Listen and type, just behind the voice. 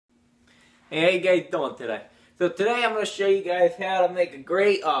Hey, how you guys doing today? So today I'm going to show you guys how to make a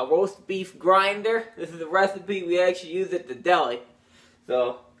great roast beef grinder. This is a recipe we actually use at the deli.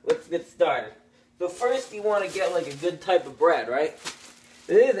 So let's get started. So first you want to get like a good type of bread, right?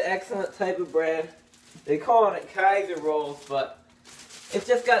 It is an excellent type of bread. They call it Kaiser rolls, but it's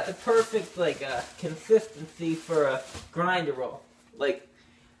just got the perfect consistency for a grinder roll. Like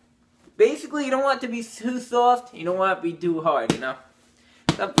basically you don't want it to be too soft, you don't want it to be too hard, you know?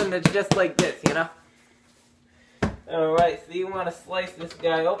 Something that's just like this, you know? Alright, so you want to slice this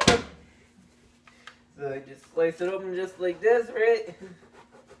guy open. So you just slice it open just like this, right?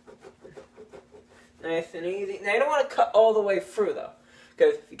 Nice and easy. Now you don't want to cut all the way through though.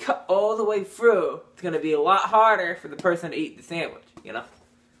 Because if you cut all the way through, it's going to be a lot harder for the person to eat the sandwich, you know?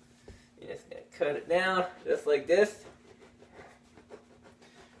 You're just going to cut it down just like this.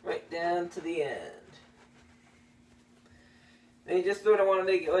 Right down to the end. And you just sort of want to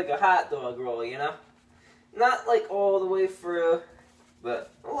make it like a hot dog roll, you know? Not like all the way through,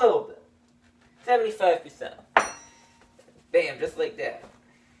 but a little bit. 75%. Bam, just like that.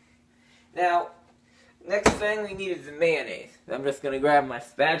 Now, next thing we need is the mayonnaise. I'm just going to grab my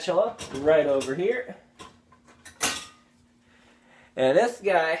spatula right over here. And this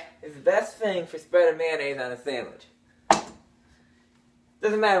guy is the best thing for spreading mayonnaise on a sandwich.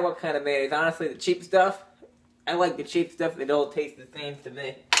 Doesn't matter what kind of mayonnaise. Honestly, the cheap stuff, I like the cheap stuff. They all taste the same to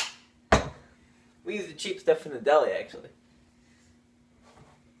me. We use the cheap stuff in the deli, actually.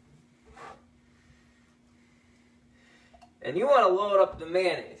 And you want to load up the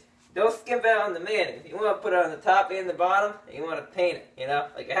mayonnaise. Don't skimp out on the mayonnaise. You want to put it on the top and the bottom, and you want to paint it, you know,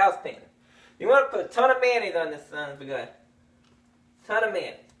 like a house painter. You want to put a ton of mayonnaise on this son of a gun. Ton of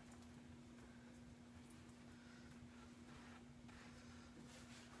mayonnaise.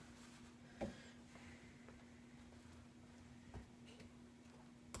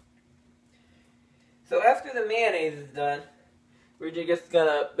 So after the mayonnaise is done, we're just going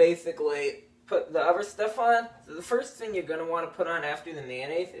to basically put the other stuff on. So the first thing you're going to want to put on after the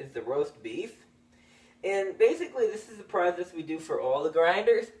mayonnaise is the roast beef. And basically this is the process we do for all the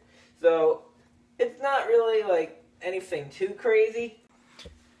grinders. So it's not really like anything too crazy.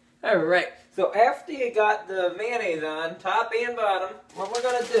 Alright, so after you got the mayonnaise on, top and bottom, what we're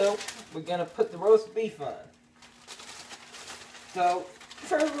going to do, we're going to put the roast beef on. So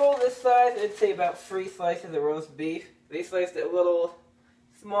for a roll this size, I'd say about 3 slices of roast beef. They sliced it a little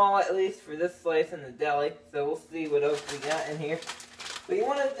small, at least, for this slice in the deli. So we'll see what else we got in here. What you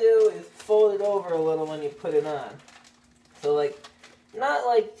want to do is fold it over a little when you put it on. So, like, not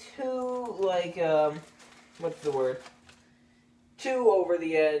like too, like, what's the word? Too over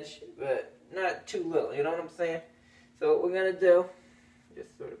the edge, but not too little, you know what I'm saying? So what we're going to do,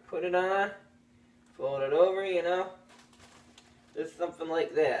 just sort of put it on, fold it over, you know? Just something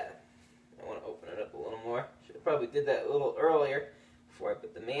like that. I want to open it up a little more. Should have probably did that a little earlier before I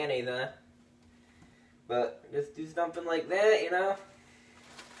put the mayonnaise on. But just do something like that, you know.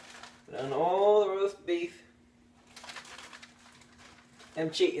 Put on all the roast beef.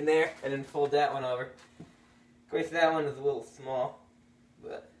 I'm cheating there. I didn't fold that one over. Of course, that one is a little small.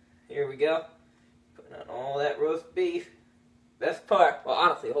 But here we go. Putting on all that roast beef. Best part. Well,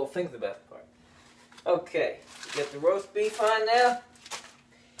 honestly, the whole thing's the best part. Okay, get the roast beef on now.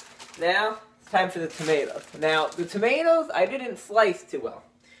 Now, it's time for the tomatoes. Now, the tomatoes, I didn't slice too well.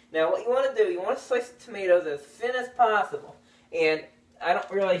 Now, what you want to do, you want to slice the tomatoes as thin as possible. And I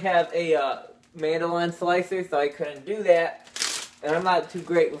don't really have a mandolin slicer, so I couldn't do that. And I'm not too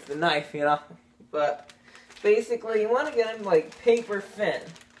great with the knife, you know. But, basically, you want to get them, like, paper thin.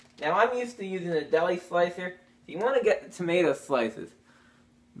 Now, I'm used to using a deli slicer. So you want to get the tomato slices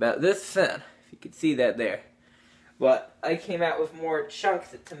about this thin. You can see that there. But I came out with more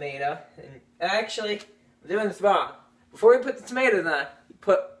chunks of tomato. And actually, I'm doing this wrong. Before you put the tomatoes on, you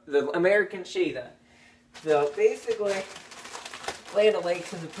put the American cheese on. So basically, Land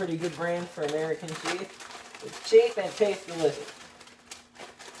O'Lakes is a pretty good brand for American cheese. It's cheap and it tastes delicious.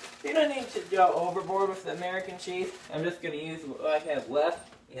 You don't need to go overboard with the American cheese. I'm just going to use what I have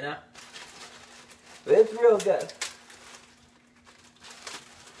left, you know. But it's real good.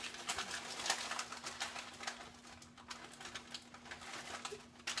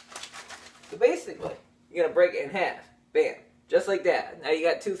 So basically, you're going to break it in half. Bam. Just like that. Now you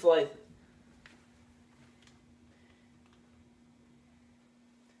got 2 slices.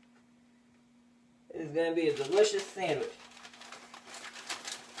 It is going to be a delicious sandwich.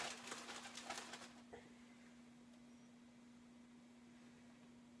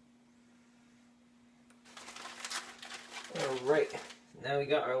 Alright. Now we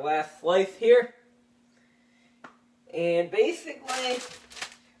got our last slice here. And basically,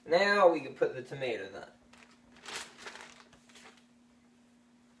 Now we can put the tomatoes on.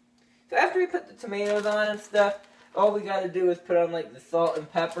 So after we put the tomatoes on and stuff, all we got to do is put on like the salt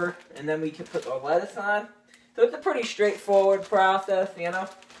and pepper, and then we can put the lettuce on. So it's a pretty straightforward process, you know.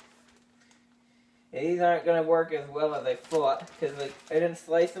 Yeah, these aren't going to work as well as I thought, because like, I didn't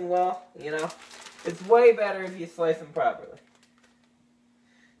slice them well, you know. It's way better if you slice them properly.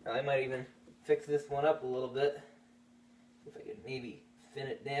 Now I might even fix this one up a little bit. If I could maybe thin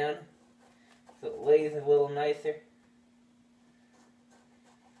it down so it lays a little nicer.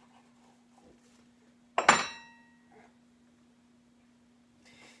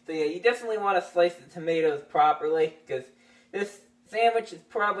 So yeah, you definitely want to slice the tomatoes properly, because this sandwich is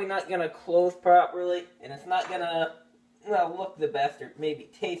probably not going to close properly, and it's not going to, well, look the best, or maybe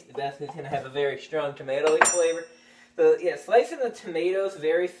taste the best, and it's going to have a very strong tomatoey flavor. So yeah, slicing the tomatoes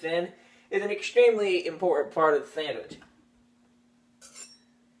very thin is an extremely important part of the sandwich.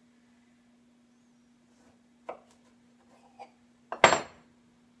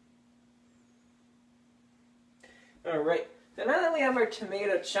 Alright, so now that we have our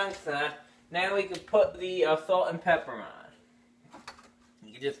tomato chunks on, now we can put the salt and pepper on.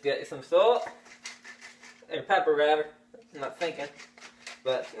 You can just get some salt, or pepper rather, I'm not thinking.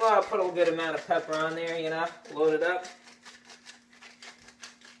 But you want to put a good amount of pepper on there, you know, load it up.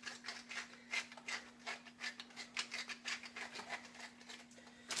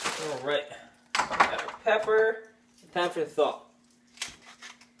 Alright, got our pepper, time for the salt.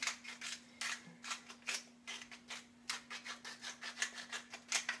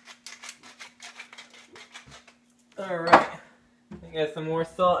 Alright, we got some more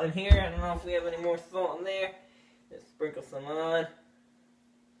salt in here. I don't know if we have any more salt in there. Just sprinkle some on.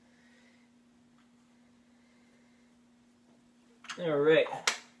 Alright.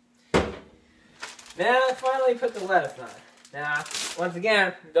 Now, finally put the lettuce on. Now, once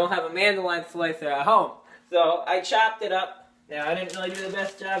again, don't have a mandolin slicer at home. So, I chopped it up. Now, I didn't really do the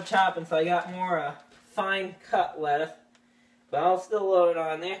best job chopping, so I got more fine cut lettuce. But I'll still load it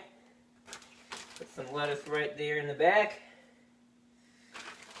on there. Put some lettuce right there in the back.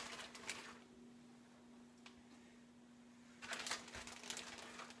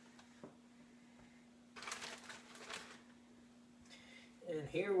 And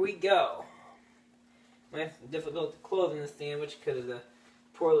here we go. It's difficult to close in this sandwich because of the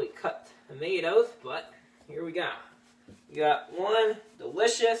poorly cut tomatoes, but here we go. We got one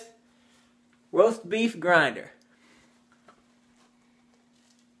delicious roast beef grinder.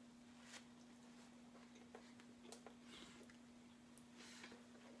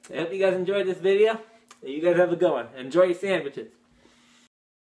 I hope you guys enjoyed this video. You guys have a good one. Enjoy your sandwiches.